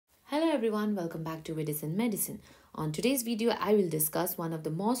everyone, welcome back to BDS in Medicine. On today's video, I will discuss one of the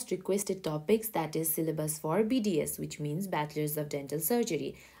most requested topics, that is syllabus for BDS, which means Bachelor's of Dental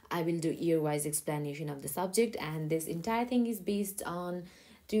Surgery. I will do year-wise explanation of the subject, and this entire thing is based on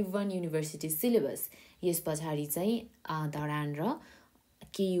Tribhuvan University syllabus. Yes, पछाडि चाहिँ धरान र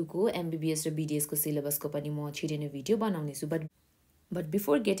KU को MBBS र BDS को syllabus को पनि म छिटै नै video बनाउने छु. But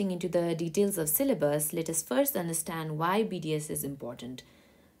before getting into the details of syllabus, let us first understand why BDS is important.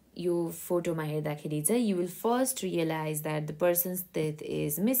 Your photo you will first realize that the person's teeth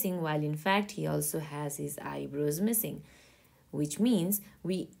is missing, while in fact he also has his eyebrows missing, which means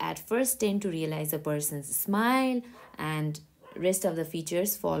we at first tend to realize a person's smile and rest of the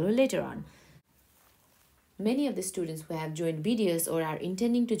features follow later on. Many of the students who have joined BDS or are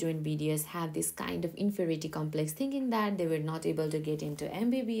intending to join BDS have this kind of inferiority complex, thinking that they were not able to get into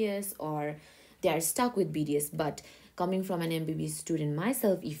MBBS or they are stuck with BDS. But coming from an MBBS student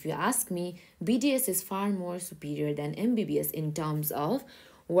myself, if you ask me, BDS is far more superior than MBBS in terms of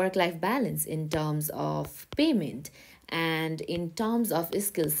work-life balance, in terms of payment, and in terms of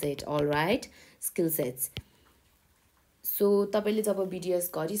skill set, alright? Skill sets. So, तपाईले जब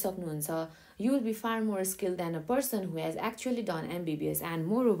BDS गरिसक्नुहुन्छ, you will be far more skilled than a person who has actually done MBBS. And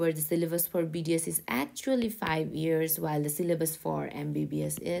moreover, the syllabus for BDS is actually 5 years, while the syllabus for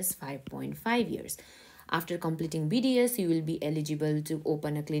MBBS is 5.5 years. After completing BDS, you will be eligible to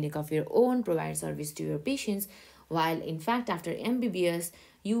open a clinic of your own, provide service to your patients, while in fact after MBBS,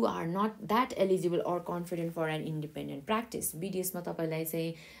 you are not that eligible or confident for an independent practice. BDS मा तपाईलाई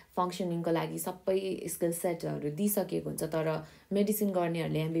चाहिँ functioning को लागि सबै skill set हरु दिइसकेको हुन्छ, तर medicine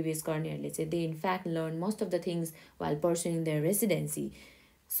गर्नेहरुले MBBS गर्नेहरुले चाहिँ they in fact learn most of the things while pursuing their residency.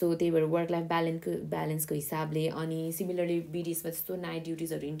 So they were work-life balance को हिसाबले, अनि similarly BDS मा जस्तो night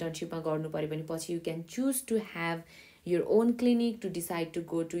duties हरु internship मा गर्नु पर्यो भने पछि you can choose to have your own clinic, to decide to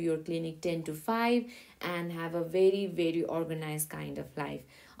go to your clinic 10 to 5 and have a very organized kind of life.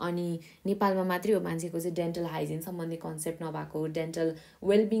 अनि नेपालमा मात्रै हो मान्छेको चाहिँ dental hygiene सम्बन्धी concept नभएको, dental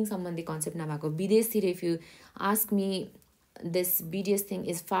well-being सम्बन्धी concept नभएको. विदेशतिर if you ask me, this BDS thing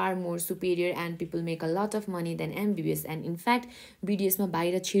is far more superior and people make a lot of money than MBBS. And in fact, BDS मा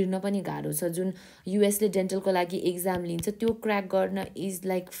बाहिर छिर्न पनि गाह्रो छ. जुन US ले dental को लागि exam लिन्छ, त्यो crack गर्न is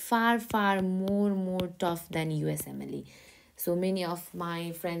like far more tough than USMLE. So many of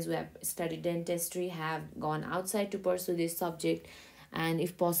my friends who have studied dentistry have gone outside to pursue this subject, and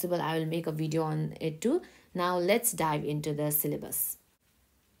if possible, I will make a video on it too. Now let's dive into the syllabus.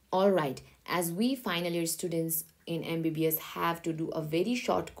 Alright, as we final year students in MBBS have to do a very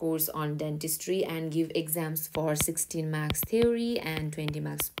short course on dentistry and give exams for 16 marks theory and 20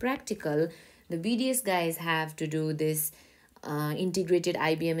 marks practical, the BDS guys have to do this integrated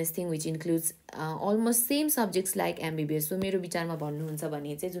IBMS thing, which includes almost same subjects like MBBS. So मेरो विचारमा भन्नुहुन्छ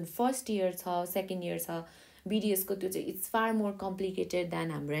भने चाहिँ जुन first year छ, second year छ BDS को, त्यो चाहिँ it's far more complicated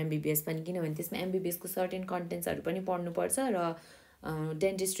than हाम्रो MBBS पनि, किनभने त्यसमा MBBS को certain contents हरु पनि पढ्नु पर्छ र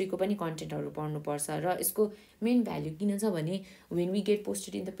dentistry को पनि content हरु पढ्नु पर्छ. र यसको main value किन छ भने when we get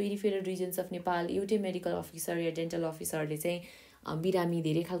posted in the peripheral regions of Nepal, एउटै medical officer या dental officer ले चाहिँ बिरामी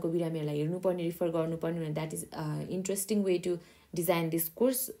धेरै खालको बिरामीहरुलाई हेर्नु पर्ने, refer गर्नु पर्ने, that is interesting way to design this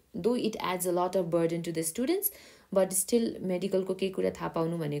course, though it adds a lot of burden to the students, but still medical को केही कुरा थाहा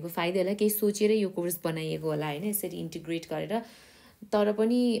पाउनु भनेको फाइदा होला, केही सोचेरै यो कोर्स बनाइएको होला हैन, यसरी integrate गरेर. तर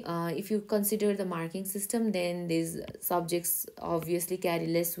पनि if you consider the marking system, then these subjects obviously carry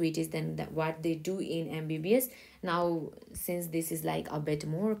less weightage than what they do in MBBS. Now, since this is like a bit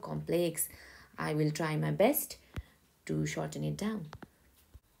more complex, I will try my best to shorten it down.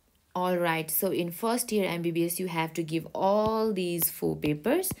 Alright, so in first year MBBS, you have to give all these 4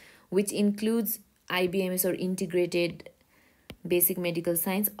 papers, which includes IBMS or integrated basic medical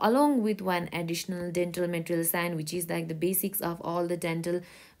science, along with one additional dental material science, which is like the basics of all the dental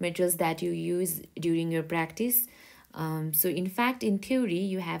materials that you use during your practice. So in fact, in theory,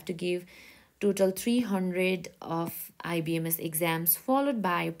 you have to give total 300 of IBMS exams, followed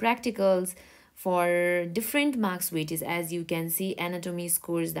by practicals for different marks weightage. As you can see, anatomy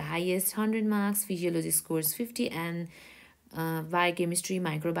scores the highest 100 marks, physiology scores 50, and biochemistry,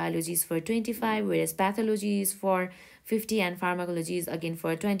 microbiology is for 25, whereas pathology is for 50 and pharmacology is again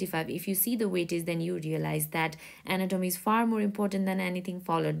for 25. If you see the weightage, then you realize that anatomy is far more important than anything,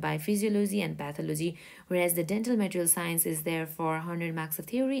 followed by physiology and pathology, whereas the dental material science is there for 100 marks of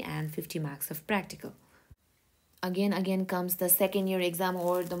theory and 50 marks of practical. Again comes the second year exam,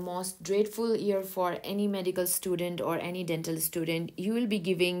 or the most dreadful year for any medical student or any dental student. You will be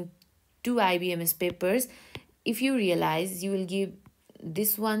giving 2 IBMS papers. If you realize, you will give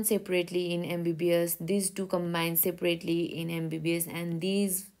this one separately in MBBS, these 2 combined separately in MBBS, and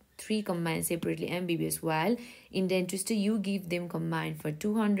these 3 combined separately MBBS, while in dentistry you give them combined for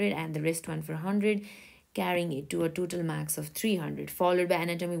 200 and the rest one for 100, carrying it to a total max of 300, followed by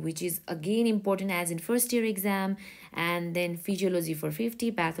anatomy, which is again important as in first year exam, and then physiology for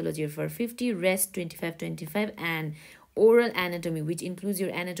 50, pathology for 50, rest 25, and oral anatomy, which includes your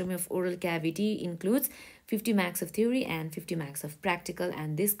anatomy of oral cavity, includes 50 marks of theory and 50 marks of practical,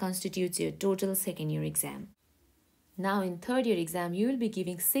 and this constitutes your total second year exam. Now in third year exam, you will be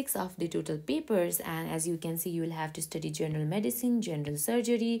giving 6 of the total papers, and as you can see, you will have to study general medicine, general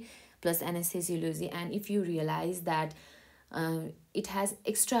surgery, plus anesthesiology. And if you realize that it has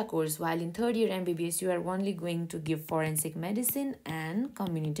extra course, while in third year MBBS, you are only going to give forensic medicine and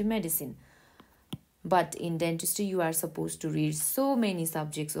community medicine. But in dentistry, you are supposed to read so many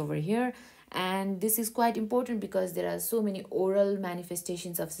subjects over here. And this is quite important because there are so many oral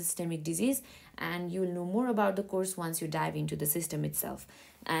manifestations of systemic disease, and you will know more about the course once you dive into the system itself.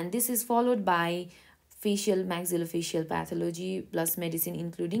 And this is followed by facial maxillofacial pathology plus medicine,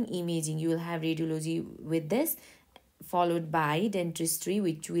 including imaging. You will have radiology with this, followed by dentistry,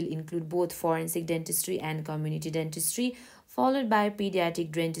 which will include both forensic dentistry and community dentistry, followed by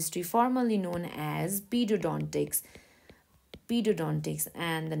pediatric dentistry, formerly known as pedodontics,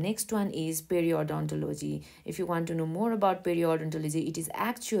 and the next one is periodontology. If you want to know more about periodontology, it is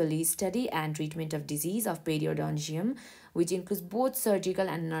actually study and treatment of disease of periodontium, which includes both surgical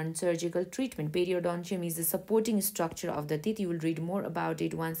and non-surgical treatment. Periodontium is the supporting structure of the teeth. You will read more about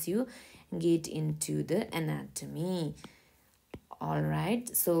it once you get into the anatomy. All right,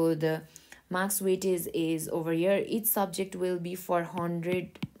 so the marks weightage is over here. Each subject will be for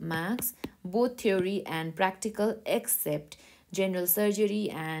 100 marks, both theory and practical, except general surgery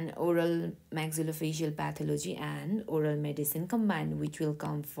and oral maxillofacial pathology and oral medicine combined, which will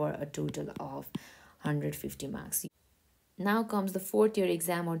come for a total of 150 marks. Now comes the fourth year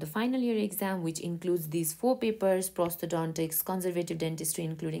exam or the final year exam, which includes these 4 papers: prosthodontics, conservative dentistry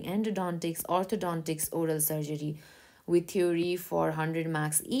including endodontics, orthodontics, oral surgery, with theory for 100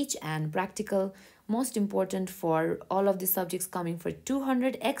 marks each and practical, most important for all of the subjects, coming for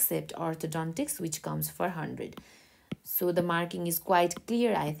 200 except orthodontics, which comes for 100. So the marking is quite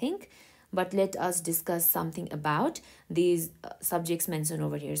clear, I think. But let us discuss something about these subjects mentioned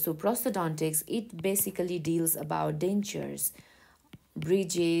over here. So prosthodontics, it basically deals about dentures,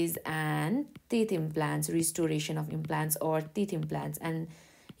 bridges, and teeth implants, restoration of implants or teeth implants. And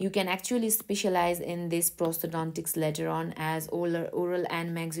you can actually specialize in this prosthodontics later on as oral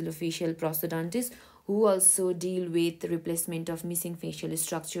and maxillofacial prosthodontists, who also deal with replacement of missing facial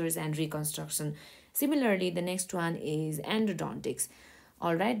structures and reconstruction. Similarly, the next one is endodontics.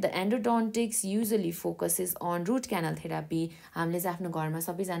 Alright, the endodontics usually focuses on root canal therapy. हामीले चाहिँ आफ्नो घरमा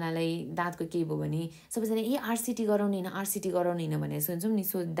सबैजनालाई दाँतको केही भयो भने सबैजना आरसिटी गराउने हैन भनेर सुन्छौँ नि.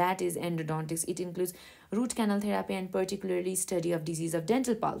 So that is endodontics. It includes root canal therapy and particularly study of disease of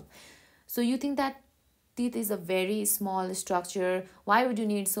dental pulp. So you think that teeth is a very small structure, why would you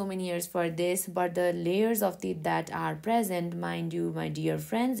need so many years for this? But the layers of teeth that are present, mind you, my dear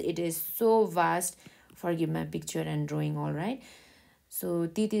friends, it is so vast. Forgive my picture and drawing, all right. So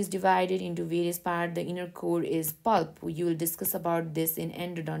teeth is divided into various parts. The inner core is pulp. You will discuss about this in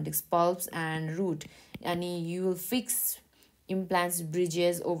endodontics, pulps and root. And you will fix implants,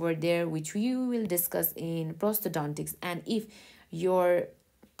 bridges over there, which we will discuss in prosthodontics. And if your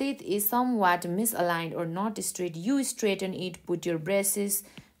teeth is somewhat misaligned or not straight, you straighten it, put your braces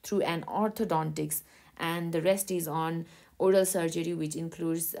through an orthodontics, and the rest is on oral surgery, which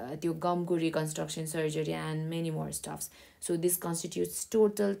includes the gumko reconstruction surgery and many more stuffs. So this constitutes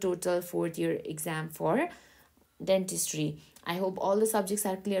total 4th year exam for dentistry. I hope all the subjects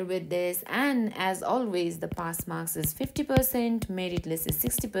are clear with this, and as always, the pass marks is 50%, meritless is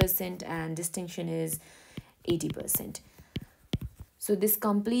 60%, and distinction is 80%. So this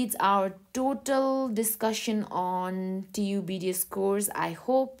completes our total discussion on TU BDS course. I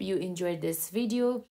hope you enjoyed this video.